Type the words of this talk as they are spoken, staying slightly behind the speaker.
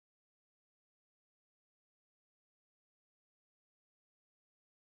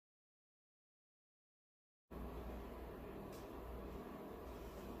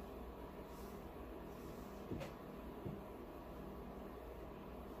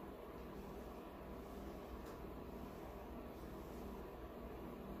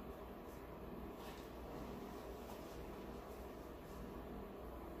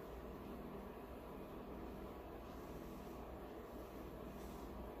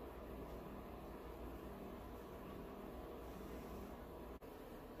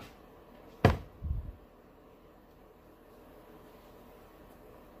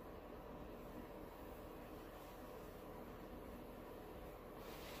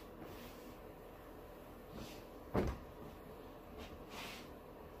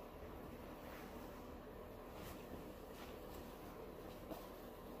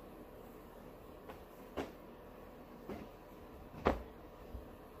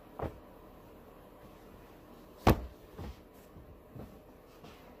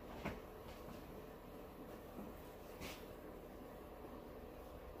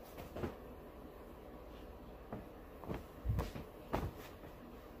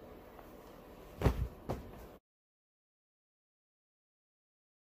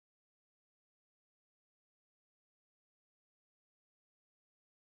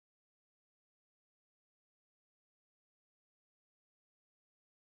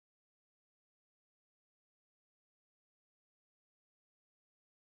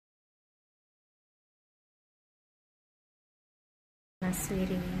Lana,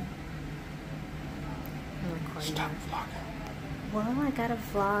 sweetie. I'm recording. Stop vlogging. Well, I gotta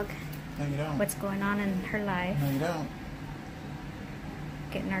vlog. No, you don't. What's going on in her life. No, you don't.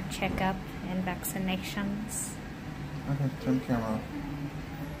 Getting her checkup and vaccinations. Okay, turn the camera off.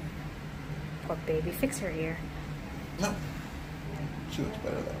 Poor baby, fix her ear. No. She looks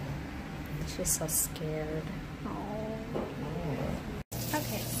better that way. She's so scared. Oh.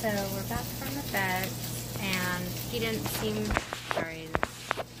 Okay, so we're back from the vet, and he didn't seem, sorry,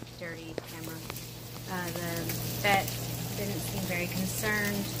 dirty camera. The vet didn't seem very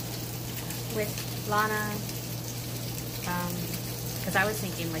concerned with Lana, because I was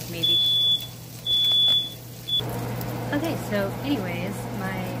thinking like maybe. Okay, so anyways,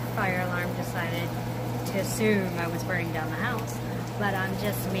 my fire alarm decided to assume I was burning down the house, but I'm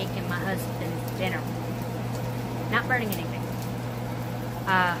just making my husband's dinner. Not burning anything.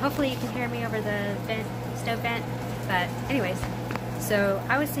 Hopefully you can hear me over the stove vent, but anyways, so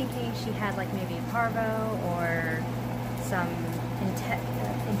I was thinking she had like maybe a parvo or some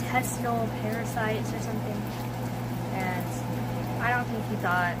intestinal parasites or something, and I don't think he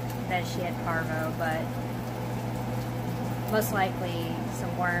thought that she had parvo, but most likely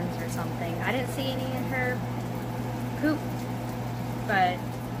some worms or something. I didn't see any in her poop, but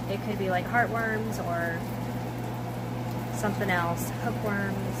it could be like heartworms or something else,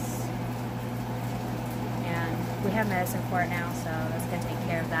 hookworms, and we have medicine for it now, so that's going to take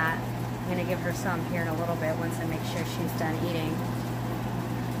care of that. I'm going to give her some here in a little bit once I make sure she's done eating.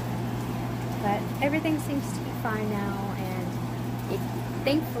 But everything seems to be fine now, and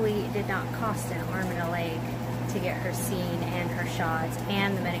thankfully it did not cost an arm and a leg to get her seen and her shots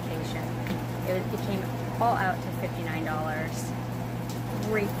and the medication. It came all out to $59.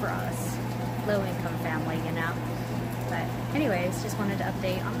 Great for us. Low income family, you know. But anyways, just wanted to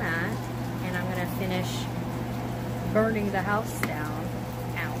update on that, and I'm going to finish burning the house down.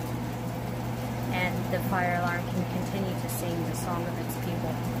 Ow. And the fire alarm can continue to sing the song of its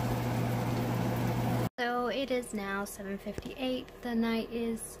people. So it is now 7:58. The night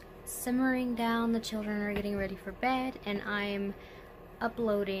is simmering down, the children are getting ready for bed, and I'm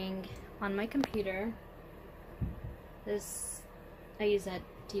uploading on my computer. I use that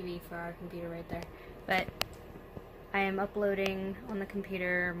TV for our computer right there, but I am uploading on the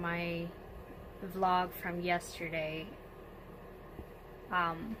computer my vlog from yesterday.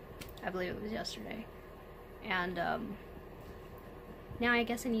 I believe it was yesterday, and now I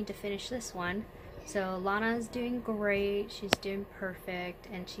guess I need to finish this one. So Lana is doing great, she's doing perfect,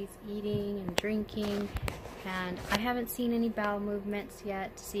 and she's eating and drinking, and I haven't seen any bowel movements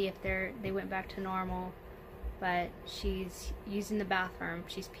yet to see if they went back to normal, but she's using the bathroom,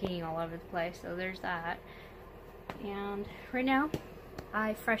 she's peeing all over the place, so there's that. And right now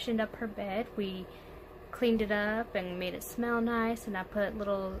I freshened up her bed. We cleaned it up and made it smell nice, and I put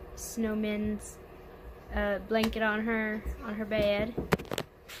little snowman's blanket on her bed.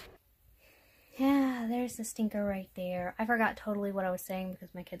 Yeah, there's the stinker right there. I forgot totally what I was saying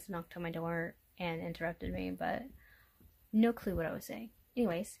because my kids knocked on my door and interrupted me, but no clue what I was saying.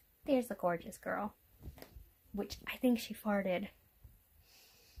 Anyways, there's the gorgeous girl, which I think she farted.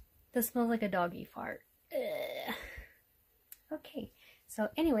 This smells like a doggy fart. Ugh. Okay, so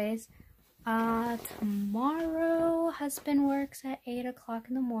anyways, tomorrow husband works at 8 o'clock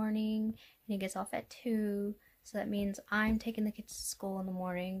in the morning and he gets off at 2, so that means I'm taking the kids to school in the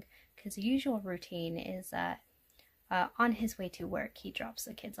morning. His usual routine is that on his way to work, he drops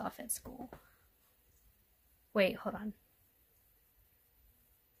the kids off at school. Wait, hold on.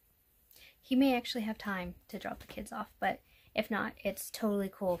 He may actually have time to drop the kids off, but if not, it's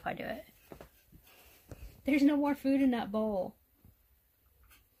totally cool if I do it. There's no more food in that bowl.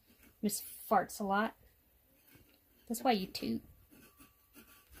 Just farts a lot. That's why you toot.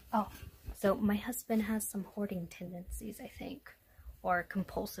 Oh, so my husband has some hoarding tendencies, I think. Or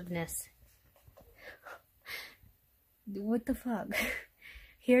compulsiveness. What the fuck?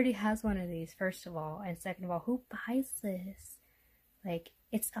 He already has one of these, first of all. And second of all, who buys this? Like,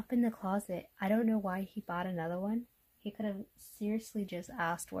 it's up in the closet. I don't know why he bought another one. He could have seriously just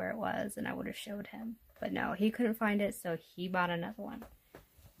asked where it was and I would have showed him. But no, he couldn't find it, so he bought another one.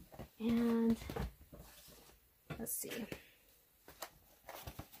 And let's see.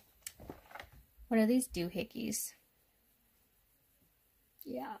 What are these doohickeys?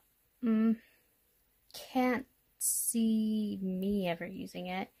 Yeah. Can't see me ever using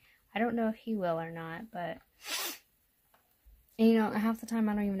it. I don't know if he will or not, but and, you know, half the time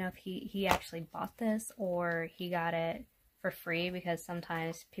I don't even know if he actually bought this or he got it for free, because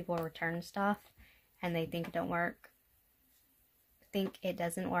sometimes people return stuff and they think it don't work. Think it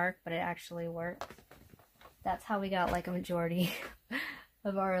doesn't work, but it actually works. that's how we got like a majority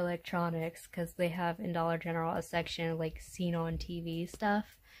of our electronics, because they have in Dollar General a section of like seen on TV stuff.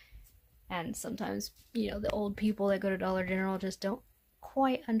 And sometimes, you know, the old people that go to Dollar General just don't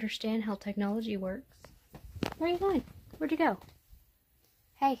quite understand how technology works. Where are you going? Where'd you go?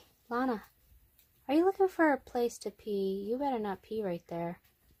 Hey, Lana. Are you looking for a place to pee? You better not pee right there.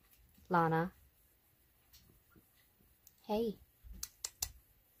 Lana. Hey.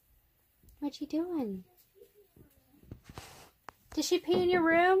 What you doing? Did she pee in your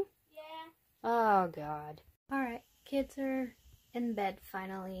room? Yeah. Oh, God. Alright, kids are in bed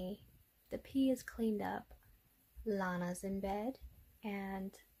finally. The pee is cleaned up. Lana's in bed.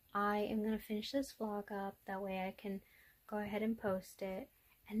 And I am going to finish this vlog up. That way I can go ahead and post it.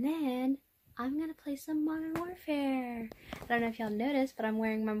 And then I'm going to play some Modern Warfare. I don't know if y'all noticed, but I'm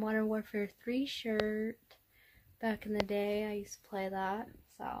wearing my Modern Warfare 3 shirt. Back in the day, I used to play that.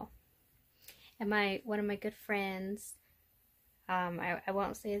 So, and one of my good friends, I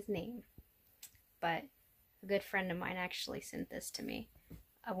won't say his name, but a good friend of mine actually sent this to me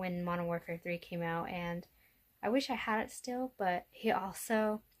when Modern Warfare 3 came out, and I wish I had it still, but he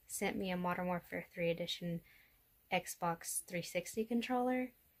also sent me a Modern Warfare 3 edition Xbox 360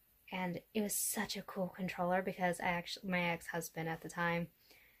 controller, and it was such a cool controller because my ex-husband at the time,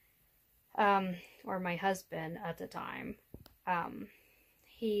 or my husband at the time,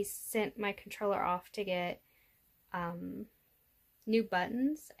 he sent my controller off to get new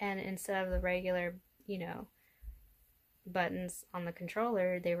buttons, and instead of the regular, you know, buttons on the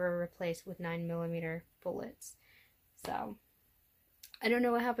controller, they were replaced with 9mm bullets. So I don't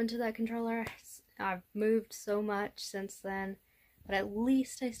know what happened to that controller. I've moved so much since then, but at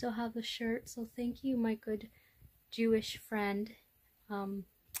least I still have the shirt, so thank you, my good Jewish friend.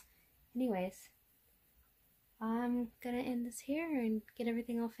 Anyways, I'm gonna end this here and get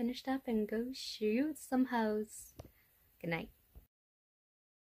everything all finished up and go shoot some hoes. Good night.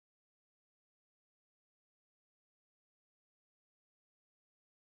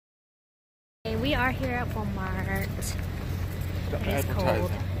 We are here at Walmart. It is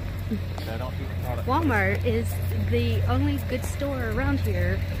cold. Walmart is the only good store around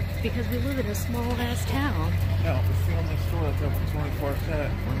here because we live in a small ass town. No, it's the only store that's open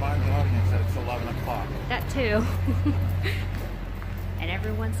 24/7. Remind the audience that it's 11 o'clock. That too. And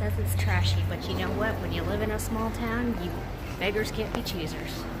everyone says it's trashy, but you know what? When you live in a small town, you beggars can't be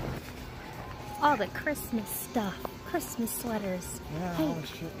choosers. All the Christmas stuff. Christmas sweaters. Yeah, hey, all the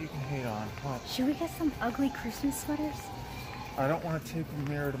shit you can hate on. What? Should we get some ugly Christmas sweaters? I don't want to take a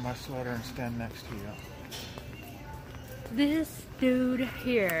mirror to my sweater and stand next to you. This dude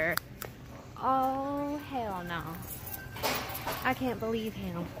here. Oh, hell no. I can't believe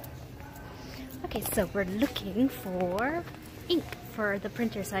him. Okay, so we're looking for ink for the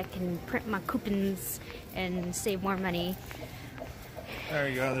printer so I can print my coupons and save more money. There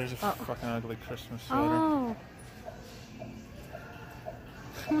you go. There's a fucking ugly Christmas sweater. Oh.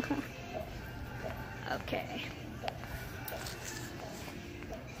 Okay.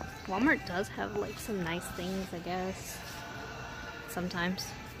 Walmart does have like some nice things, I guess. Sometimes.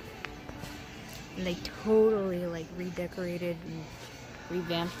 And they totally like redecorated and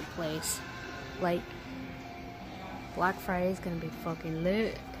revamped the place. Like, Black Friday's gonna be fucking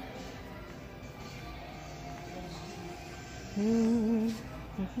lit. That's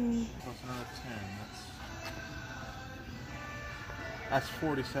another 10. That's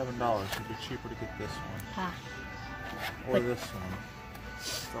 $47. It'd be cheaper to get this one. Ah. Or this one.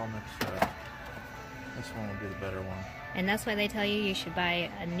 It's all mixed up. This one would be the better one. And that's why they tell you you should buy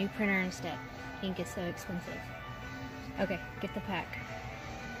a new printer instead. Ink is so expensive. Okay, get the pack.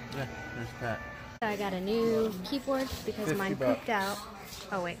 Yeah, there's that. I got a new keyboard because mine pooped out.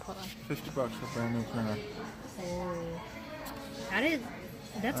 Oh wait, hold on. $50 for a brand new printer. Oh.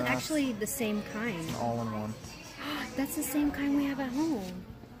 That's actually the same kind. All-in-one. That's the same kind we have at home.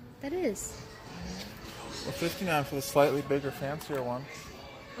 That is. Well, $59 for the slightly bigger, fancier one.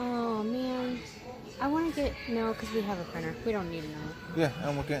 Oh man. I want to get, no, because we have a printer. We don't need another. Yeah,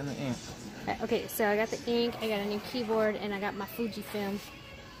 and we're getting the ink. Okay, so I got the ink, I got a new keyboard, and I got my Fujifilm.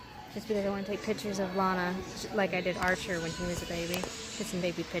 Just because I want to take pictures of Lana, like I did Archer when he was a baby. Get some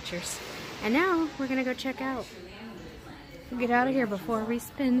baby pictures. And now, we're going to go check out. We'll get out of here before we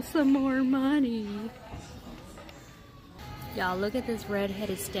spend some more money. Y'all, look at this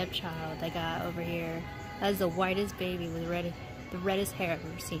red-headed stepchild I got over here. That is the whitest baby with the reddest hair I've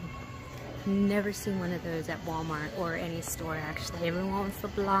ever seen. Never seen one of those at Walmart or any store, actually. Everyone wants the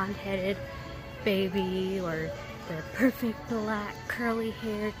blonde-headed baby or the perfect black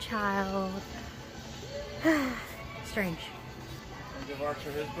curly-haired child. Strange. Give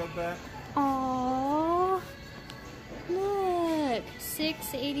Archer his bed back? Aww. Look,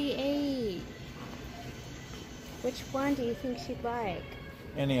 $6.88. Which one do you think she'd like?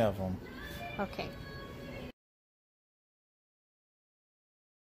 Any of them. Okay.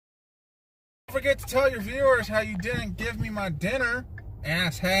 Don't forget to tell your viewers how you didn't give me my dinner,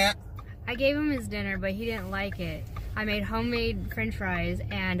 asshat. I gave him his dinner, but he didn't like it. I made homemade french fries,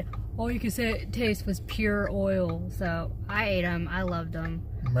 and all you could say taste was pure oil. So I ate them. I loved them.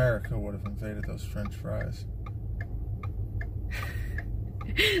 America would have invaded those french fries.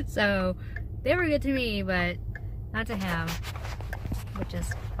 So they were good to me, but not to him, which is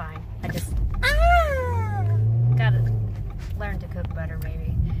fine. I just gotta learn to cook better,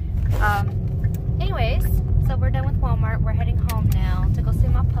 maybe. Anyways, so we're done with Walmart. We're heading home now to go see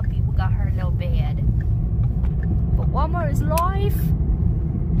my puppy. We got her a little bed. But Walmart is life.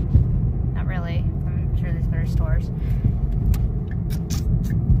 Not really. I'm sure there's better stores.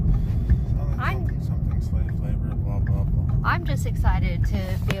 Something slave labor, blah blah blah. I'm just excited to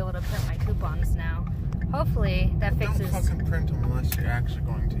be able to print my coupons now. Hopefully that fixes. Don't fucking print them unless you're actually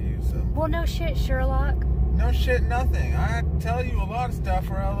going to use them. Well, no shit, Sherlock. No shit, nothing. I had to tell you a lot of stuff,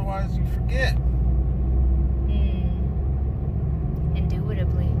 or otherwise you forget.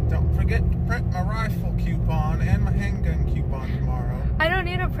 Indubitably. Don't forget to print my rifle coupon and my handgun coupon tomorrow. I don't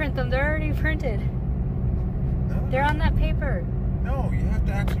need to print them. They're already printed. No. They're on that paper. No, you have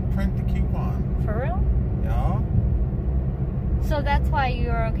to actually print the coupon. For real? Yeah. So that's why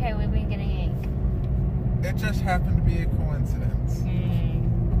you're okay with me getting ink. It just happened to be a coincidence.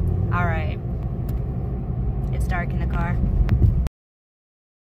 All right. It's dark in the car.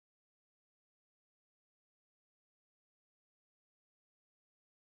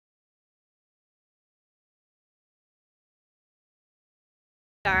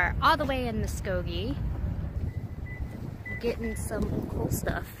 We are all the way in Muskogee, getting some cool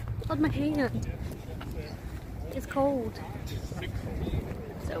stuff. Hold my hand. It's cold.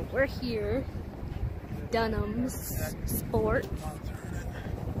 So we're here. Dunham's Sports.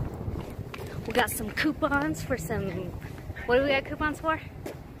 We got some coupons for some. What do we got coupons for?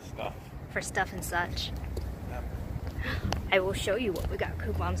 Stuff. For stuff and such. Yep. I will show you what we got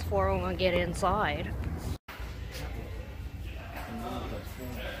coupons for when we get inside.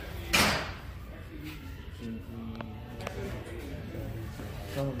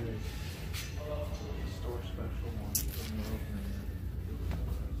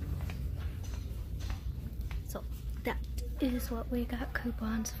 So that is what we got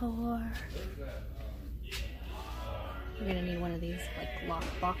coupons for. We're gonna need one of these like lock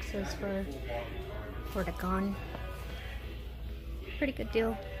boxes for the gun. Pretty good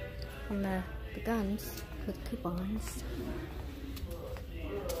deal on the guns with coupons.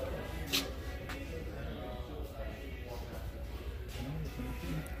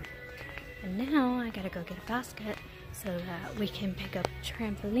 And now I gotta go get a basket so that we can pick up a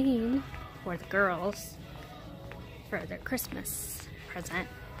trampoline for the girls for their Christmas present.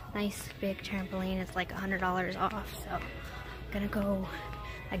 Nice big trampoline. It's like $100 off, so I'm gonna go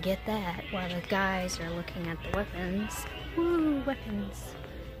get that while the guys are looking at the weapons. Woo, weapons.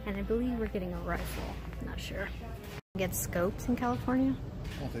 And I believe we're getting a rifle. I'm not sure. Get scopes in California?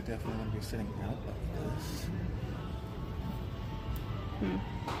 Well, they definitely want to be sitting out like this.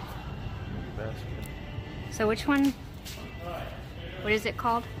 Basket. So which one? What is it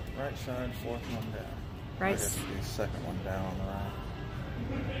called? Right side, fourth one down. Right. I guess the second one down on the right.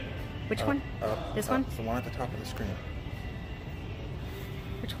 Which one? This one? The one at the top of the screen.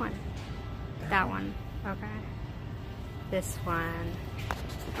 Which one? That one. Okay. This one.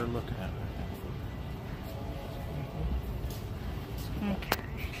 That's what they're looking at right now. Okay.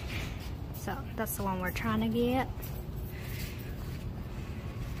 So that's the one we're trying to get.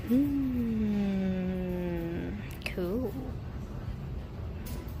 Cool.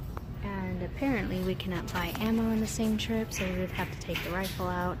 And apparently we cannot buy ammo in the same trip, so we would have to take the rifle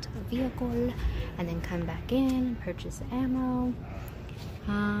out to the vehicle and then come back in and purchase the ammo.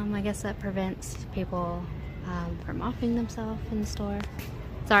 I guess that prevents people from offing themselves in the store.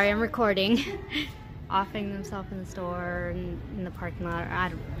 Sorry, I'm recording. Offing themselves in the store and in the parking lot. I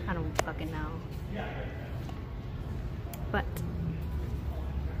don't fucking know. But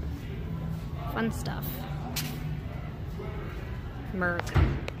fun stuff. Merc. I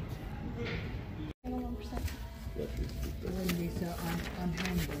wouldn't be so I'm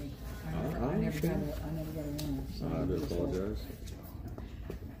hungry. I never got a lunch. I do apologize.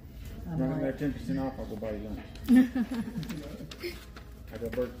 I'm Running like, that 10% off, I'll go buy you lunch. I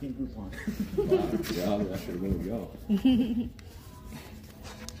got Burger King coupon. Yeah, I should have went with y'all.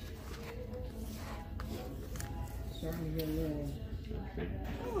 starting to get a little.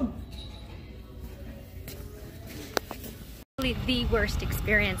 The worst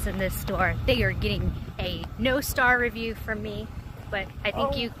experience in this store. They are getting a no-star review from me, but I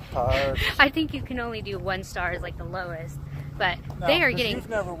think I think you can only do 1 star is like the lowest. But No, they are getting. You've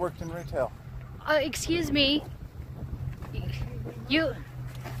never worked in retail. Excuse me.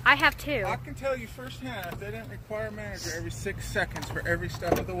 I have 2. I can tell you firsthand, if they didn't require a manager every 6 seconds for every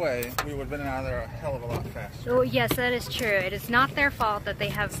step of the way, we would have been out of there a hell of a lot faster. Oh yes, that is true. It is not their fault that they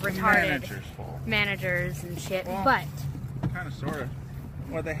have retarded managers and shit, well, but kind of, sort of.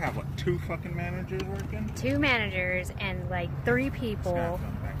 What, they have, 2 fucking managers working? 2 managers and like 3 people.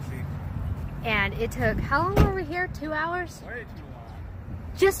 And it took, how long were we here? 2 hours? Way too long.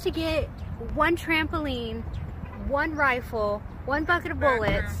 Just to get 1 trampoline, 1 rifle, 1 bucket of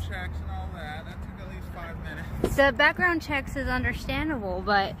bullets. Background checks and all that. That took at least 5 minutes. The background checks is understandable,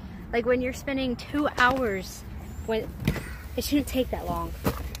 but like when you're spending 2 hours, it shouldn't take that long.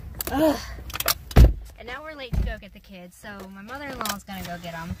 Ugh. And now we're late to go get the kids, so my mother-in-law is gonna go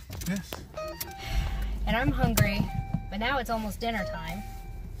get them. Yes. And I'm hungry, but now it's almost dinner time.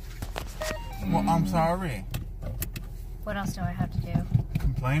 Well, I'm sorry. What else do I have to do?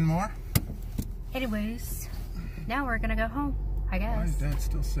 Complain more? Anyways, now we're gonna go home, I guess. Why is Dad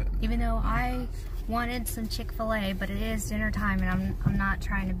still sitting? Even though I wanted some Chick-fil-A, but it is dinner time and I'm not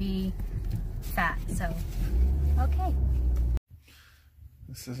trying to be fat, so okay.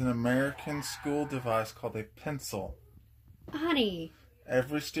 This is an American school device called a pencil. Honey,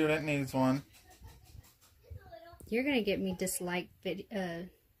 Every student needs one. you're gonna get me disliked. You're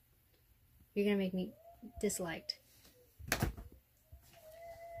gonna make me disliked.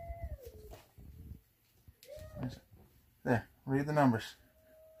 There, read the numbers.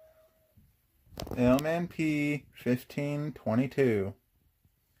 MNP 1522.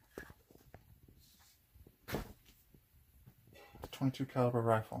 22 caliber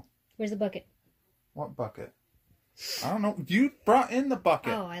rifle. Where's the bucket? What bucket? I don't know. You brought in the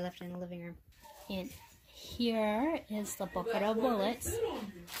bucket. Oh, I left it in the living room. And here is the bucket of bullets.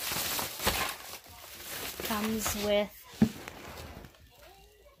 Comes with,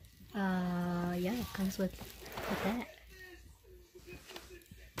 yeah, it comes with that.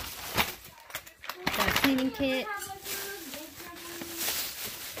 Got a cleaning kit.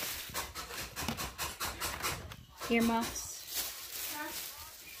 Earmuffs.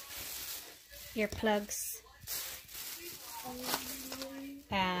 Earplugs.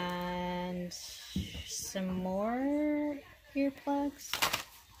 And some more earplugs.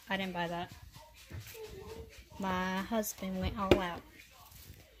 I didn't buy that. My husband went all out.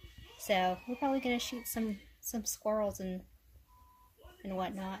 So we're probably gonna shoot some squirrels and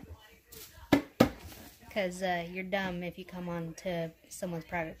whatnot. Cause you're dumb if you come on to someone's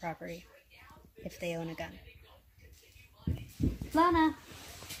private property if they own a gun. Lana.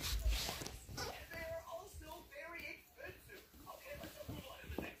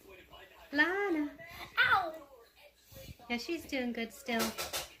 Lana. Ow! Yeah, she's doing good still.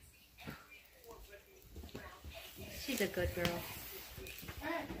 She's a good girl.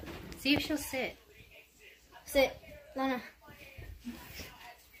 See if she'll sit. Sit. Lana.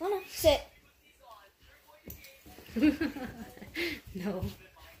 Lana, sit. No.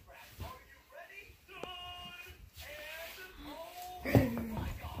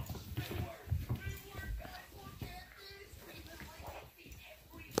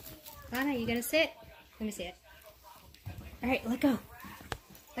 Lana, you gonna sit? Let me see it. Alright, let go.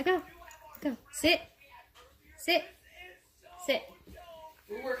 Let go. Let go. Sit. Sit. Sit.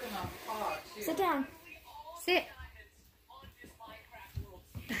 We're working on pots. Sit down. Sit.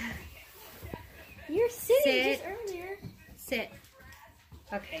 You're sitting Sit. just earlier. Sit.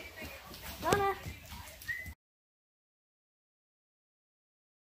 Okay. Lana.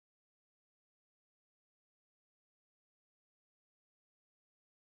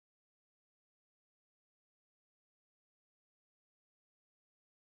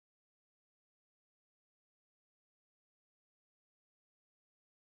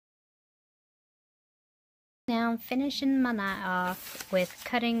 Now I'm finishing my night off with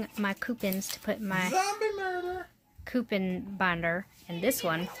cutting my coupons to put my Zombie murder. coupon binder, and this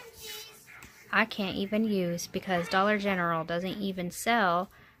one I can't even use because Dollar General doesn't even sell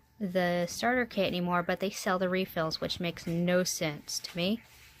the starter kit anymore, but they sell the refills, which makes no sense to me.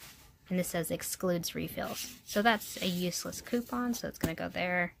 And this says excludes refills, so that's a useless coupon, so it's gonna go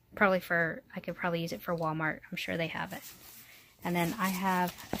there. I could probably use it for Walmart. I'm sure they have it. And then I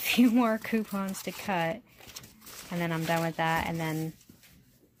have a few more coupons to cut, and then I'm done with that, and then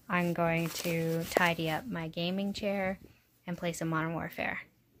I'm going to tidy up my gaming chair and play some Modern Warfare.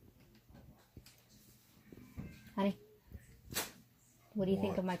 Honey, what do you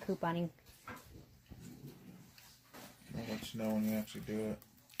think of my couponing? Well, let you know when you actually do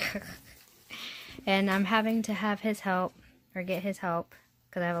it. And I'm having to have his help, or get his help,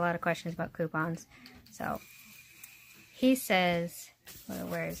 because I have a lot of questions about coupons. So, he says, well,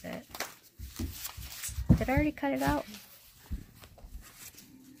 where is it? Did I already cut it out?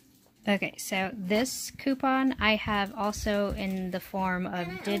 Okay, so this coupon I have also in the form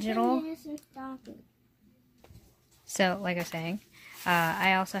of digital. So, like I was saying,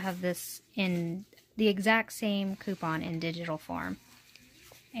 I also have this in the exact same coupon in digital form.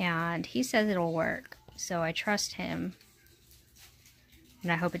 And he says it'll work, so I trust him.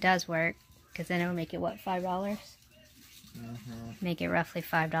 And I hope it does work, because then it'll make it, what, $5? Make it roughly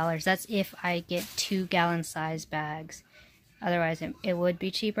 $5. That's if I get 2 gallon size bags. Otherwise, it would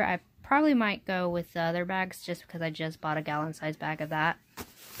be cheaper. I probably might go with the other bags just because I just bought a gallon size bag of that.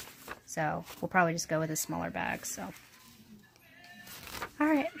 So, we'll probably just go with a smaller bag, so.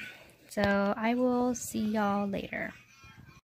 Alright, so I will see y'all later.